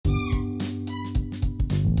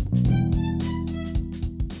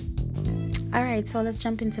All right, so let's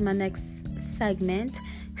jump into my next segment.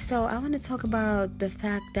 So I want to talk about the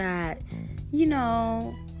fact that, you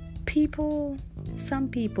know, some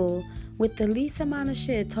people with the least amount of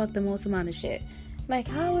shit talk the most amount of shit. Like,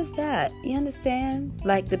 how is that? You understand?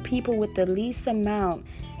 Like, the people with the least amount,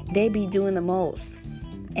 they be doing the most.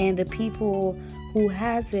 And the people who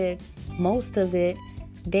has it, most of it,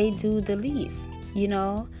 they do the least,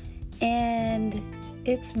 And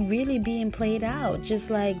it's really being played out.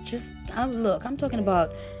 I'm talking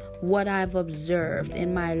about what I've observed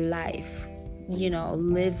in my life,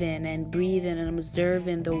 living and breathing and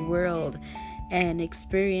observing the world and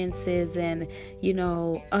experiences and,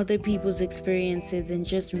 other people's experiences, and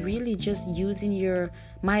just really just using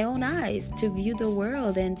my own eyes to view the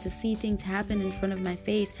world and to see things happen in front of my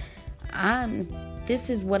face. This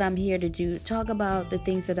is what I'm here to do. Talk about the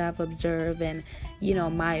things that I've observed and,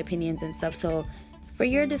 my opinions and stuff. So for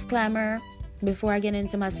your disclaimer, before I get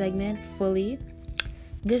into my segment fully,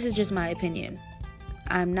 this is just my opinion.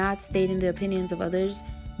 I'm not stating the opinions of others,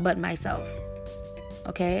 but myself.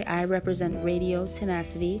 Okay? I represent Radio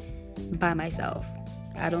Tenacity by myself.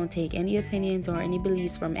 I don't take any opinions or any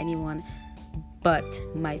beliefs from anyone but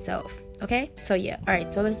myself. Okay? So yeah. All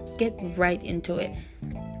right. So let's get right into it.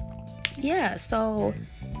 Yeah. So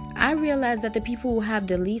I realized that the people who have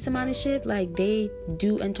the least amount of shit, like, they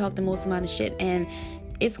do and talk the most amount of shit. And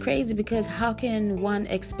it's crazy because how can one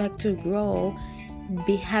expect to grow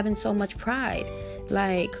be having so much pride?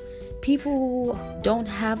 Like, people who don't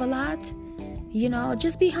have a lot,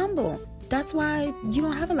 just be humble. That's why you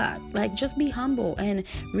don't have a lot. Like, just be humble and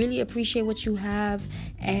really appreciate what you have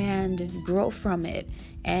and grow from it.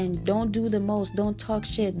 And don't do the most. Don't talk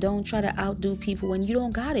shit. Don't try to outdo people when you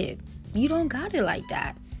don't got it. You don't got it like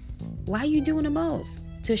that. Why are you doing the most?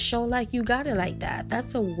 To show like you got it like that.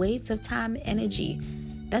 That's a waste of time and energy.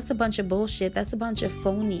 That's a bunch of bullshit. That's a bunch of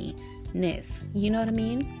phoniness. You know what I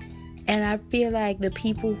mean? And I feel like the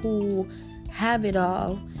people who have it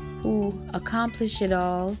all, who accomplish it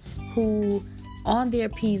all, who on their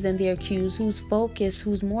P's and their Q's, who's focused,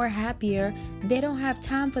 who's more happier, they don't have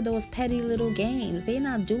time for those petty little games. They're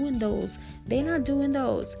not doing those.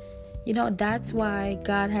 That's why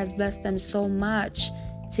God has blessed them so much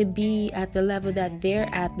to be at the level that they're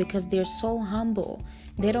at, because they're so humble.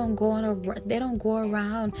 They don't go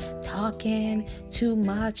around talking too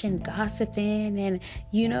much and gossiping and,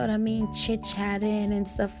 chit-chatting and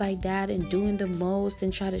stuff like that and doing the most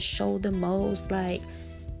and try to show the most. Like,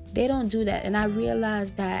 they don't do that. And I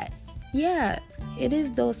realized that, yeah, it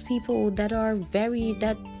is those people that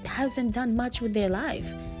hasn't done much with their life,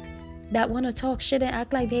 that want to talk shit and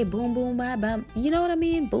act like they boom, boom, bam, bam. You know what I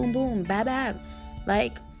mean? Boom, boom, bam, bam.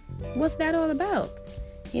 Like, what's that all about?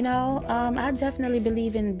 I definitely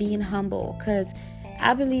believe in being humble, because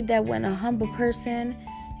I believe that when a humble person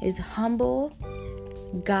is humble,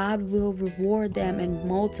 God will reward them and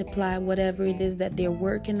multiply whatever it is that they're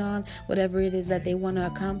working on, whatever it is that they want to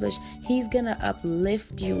accomplish. He's going to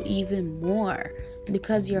uplift you even more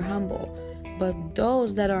because you're humble. But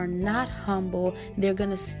those that are not humble, they're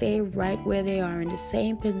going to stay right where they are in the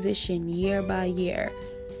same position year by year,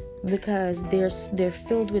 because they're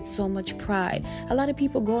filled with so much pride. A lot of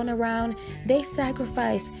people going around, they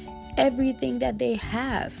sacrifice everything that they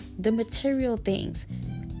have, the material things,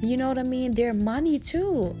 you know what I mean, their money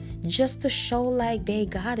too, just to show like they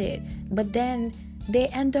got it. But then they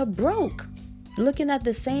end up broke, looking at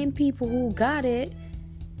the same people who got it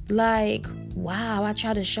like, wow, I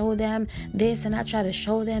try to show them this and I try to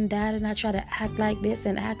show them that, and I try to act like this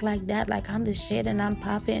and act like that, like I'm the shit and I'm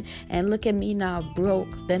popping, and look at me now, broke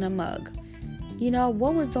than a mug.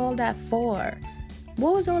 What was all that for?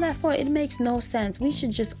 It makes no sense. We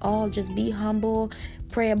should just all just be humble,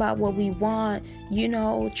 pray about what we want,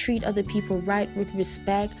 treat other people right with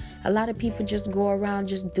respect. A lot of people just go around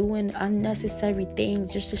just doing unnecessary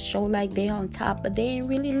things just to show like they on top, but they ain't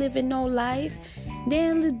really living no life. They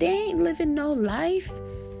ain't living no life.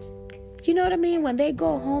 You know what I mean? When they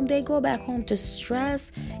go home, they go back home to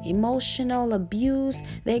stress, emotional abuse.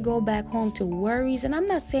 They go back home to worries. And I'm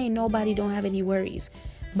not saying nobody don't have any worries,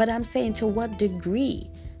 but I'm saying to what degree.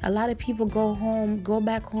 A lot of people go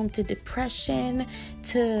back home to depression,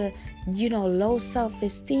 to, low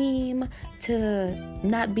self-esteem, to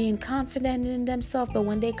not being confident in themselves. But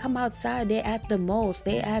when they come outside, they act the most.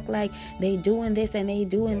 They act like they doing this and they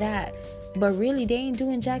doing that. But really, they ain't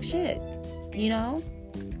doing jack shit,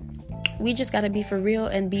 We just got to be for real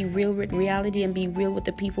and be real with reality and be real with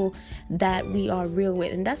the people that we are real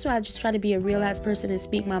with. And that's why I just try to be a real-ass person and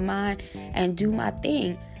speak my mind and do my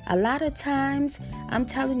thing. A lot of times, I'm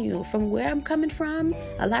telling you, from where I'm coming from,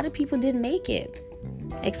 a lot of people didn't make it.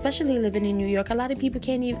 especially living in New York. A lot of people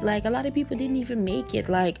can't even, like, a lot of people didn't even make it.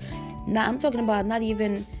 Like, now I'm talking about not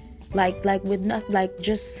even like with nothing, like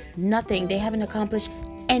just nothing. They haven't accomplished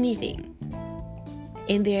anything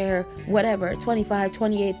in their whatever 25,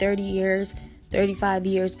 28, 30 years, 35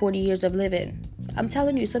 years, 40 years of living. I'm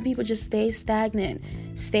telling you, some people just stay stagnant.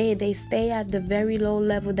 They stay at the very low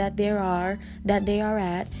level that they are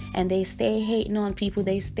at, and they stay hating on people.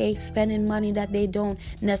 They stay spending money that they don't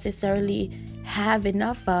necessarily have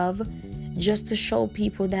enough of, just to show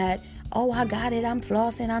people that, oh, I got it, I'm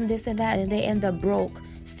flossing, I'm this and that, and they end up broke,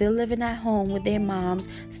 still living at home with their moms,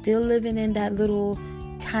 still living in that little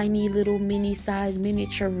tiny little mini-sized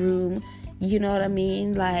miniature room, you know what I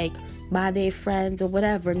mean, like by their friends or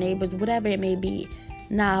whatever, neighbors, whatever it may be.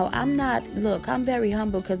 Now, I'm very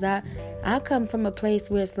humble, because I come from a place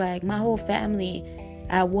where it's like my whole family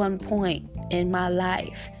at one point in my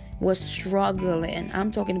life was struggling.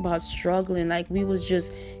 I'm talking about struggling. Like, it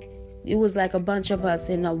was like a bunch of us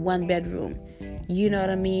in a one bedroom. You know what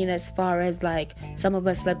I mean? As far as like, some of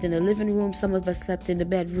us slept in the living room, some of us slept in the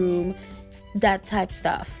bedroom, that type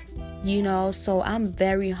stuff. You know, so I'm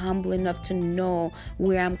very humble enough to know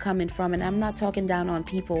where I'm coming from. And I'm not talking down on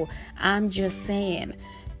people. I'm just saying,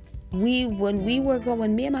 when me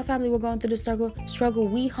and my family were going through the struggle,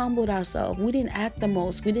 we humbled ourselves. We didn't act the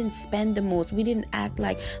most. We didn't spend the most. We didn't act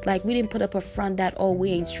like we didn't put up a front that, oh, we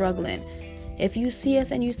ain't struggling. If you see us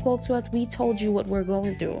and you spoke to us, we told you what we're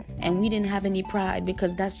going through. And we didn't have any pride,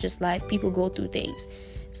 because that's just life. People go through things.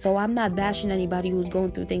 So I'm not bashing anybody who's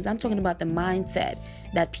going through things. I'm talking about the mindset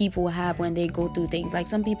that people have when they go through things. Like,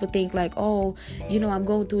 some people think like, oh, you know, I'm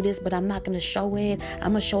going through this, but I'm not going to show it.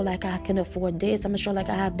 I'm going to show like I can afford this. I'm going to show like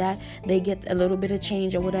I have that. They get a little bit of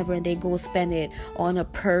change or whatever, and they go spend it on a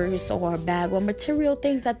purse or a bag or material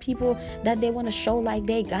things that people, that they want to show like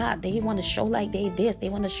they got. They want to show like they this. They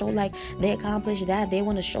want to show like they accomplished that. They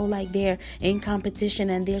want to show like they're in competition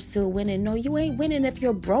and they're still winning. No, you ain't winning if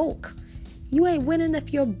you're broke. You ain't winning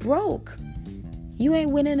if you're broke. You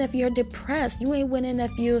ain't winning if you're depressed. You ain't winning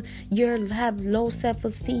if you have low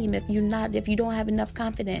self-esteem, if you don't have enough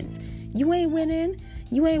confidence. You ain't winning.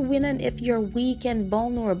 You ain't winning if you're weak and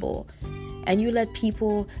vulnerable and you let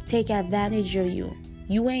people take advantage of you.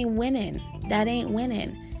 You ain't winning. That ain't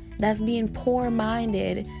winning. That's being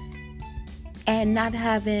poor-minded and not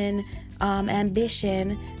having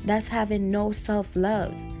ambition. That's having no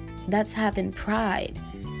self-love. That's having pride.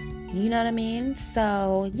 You know what I mean?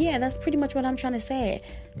 So, yeah, that's pretty much what I'm trying to say.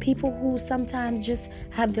 People who sometimes just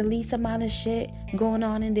have the least amount of shit going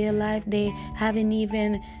on in their life, they haven't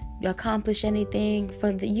even accomplished anything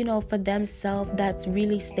for themselves that's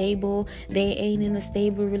really stable. They ain't in a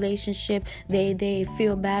stable relationship. They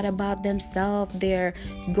feel bad about themselves. They're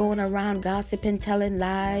going around gossiping, telling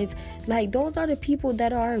lies. Like, those are the people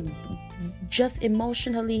that are just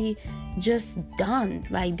emotionally just done.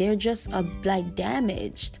 Like, they're just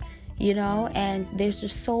damaged. You know, and they're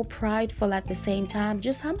just so prideful at the same time.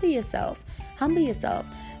 Just humble yourself.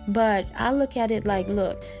 But I look at it like,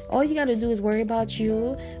 look, all you got to do is worry about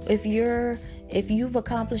you. If you've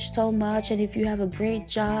accomplished so much, and if you have a great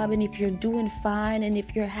job, and if you're doing fine, and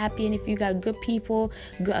if you're happy, and if you got good people,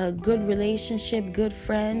 a good relationship, good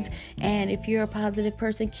friends, and if you're a positive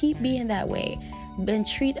person, keep being that way. And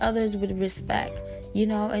treat others with respect, you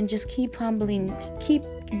know, and just keep being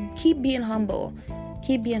humble.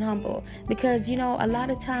 Keep being humble, because, you know, a lot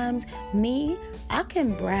of times I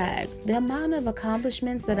can brag the amount of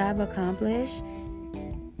accomplishments that I've accomplished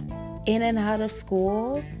in and out of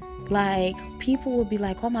school. Like, people will be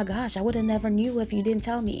like, oh my gosh, I would have never knew if you didn't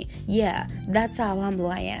tell me. Yeah, that's how humble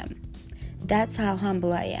I am.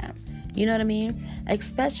 You know what I mean?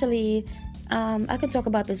 Especially, I can talk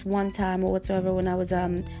about this one time or whatsoever, when I was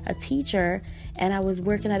a teacher and I was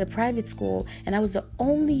working at a private school, and I was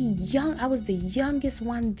the youngest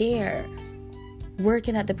one there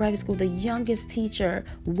working at the private school, the youngest teacher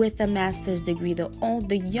with a master's degree,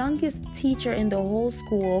 the youngest teacher in the whole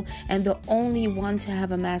school, and the only one to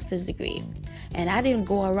have a master's degree. And I didn't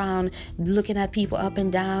go around looking at people up and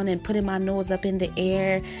down and putting my nose up in the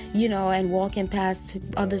air, you know, and walking past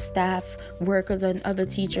other staff workers and other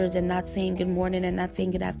teachers and not saying good morning and not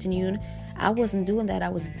saying good afternoon. I wasn't doing that. I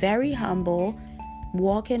was very humble,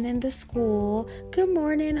 walking in the school. Good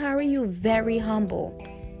morning, how are you? Very humble.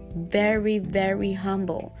 Very, very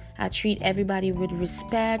humble. I treat everybody with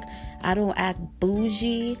respect. I don't act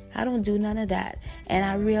bougie. I don't do none of that. And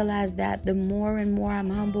I realize that the more and more I'm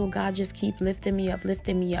humble, God just keep lifting me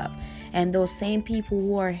up. And those same people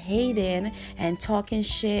who are hating and talking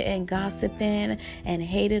shit and gossiping and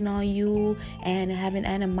hating on you and having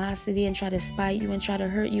animosity and try to spite you and try to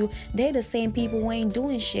hurt you, they're the same people who ain't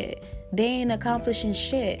doing shit. They ain't accomplishing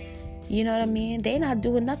shit. You know what I mean? They not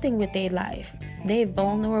doing nothing with their life. They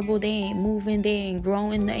vulnerable. They ain't moving. They ain't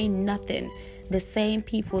growing. They ain't nothing. The same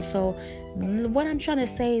people. So what I'm trying to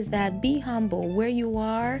say is that be humble where you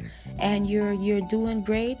are, and you're doing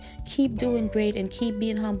great. Keep doing great and keep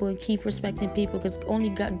being humble and keep respecting people, because only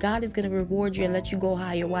God is going to reward you and let you go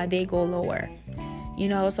higher while they go lower. You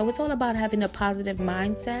know, so it's all about having a positive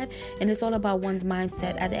mindset, and it's all about one's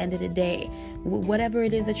mindset at the end of the day. Whatever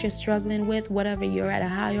it is that you're struggling with, whatever you're at a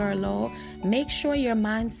high or a low, make sure your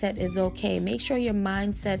mindset is okay. Make sure your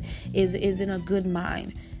mindset is in a good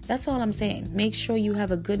mind. That's all I'm saying. Make sure you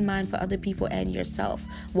have a good mind for other people and yourself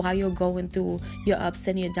while you're going through your ups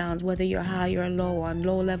and your downs, whether you're high or low, on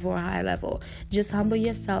low level or high level. Just humble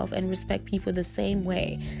yourself and respect people the same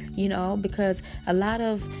way, you know, because a lot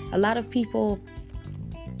of people,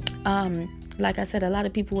 like I said, a lot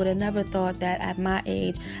of people would have never thought that at my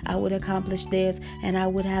age I would accomplish this, and I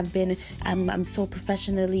would have been, I'm so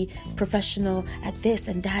professional at this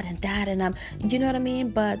and that, and I'm, you know what I mean?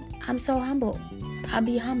 But I'm so humble. I'll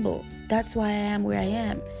be humble. That's why I am where I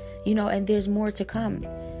am, you know, and there's more to come.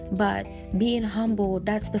 But being humble,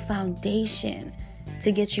 that's the foundation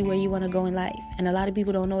to get you where you want to go in life. And a lot of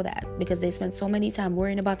people don't know that because they spend so many time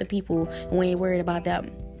worrying about the people and we ain't worried about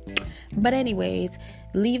them. But anyways,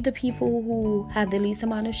 leave the people who have the least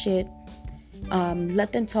amount of shit.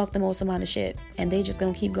 Let them talk the most amount of shit, and they just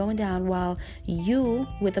gonna keep going down, while you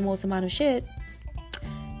with the most amount of shit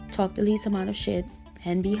talk the least amount of shit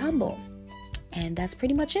and be humble. And that's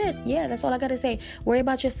pretty much it. Yeah, that's all I gotta say. Worry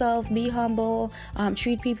about yourself, be humble,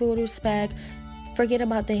 treat people with respect. Forget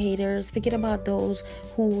about the haters. Forget about those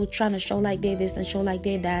who trying to show like they this and show like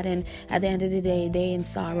they that, and at the end of the day they in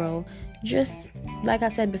sorrow. Just like I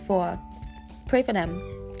said before, pray for them.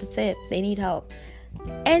 That's it. They need help.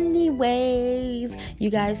 Anyways, you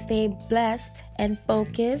guys stay blessed and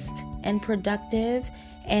focused and productive,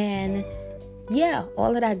 and yeah,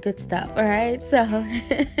 all of that good stuff. All right, so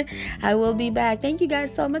I will be back. Thank you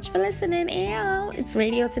guys so much for listening. Ew, it's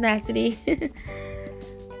Radio Tenacity.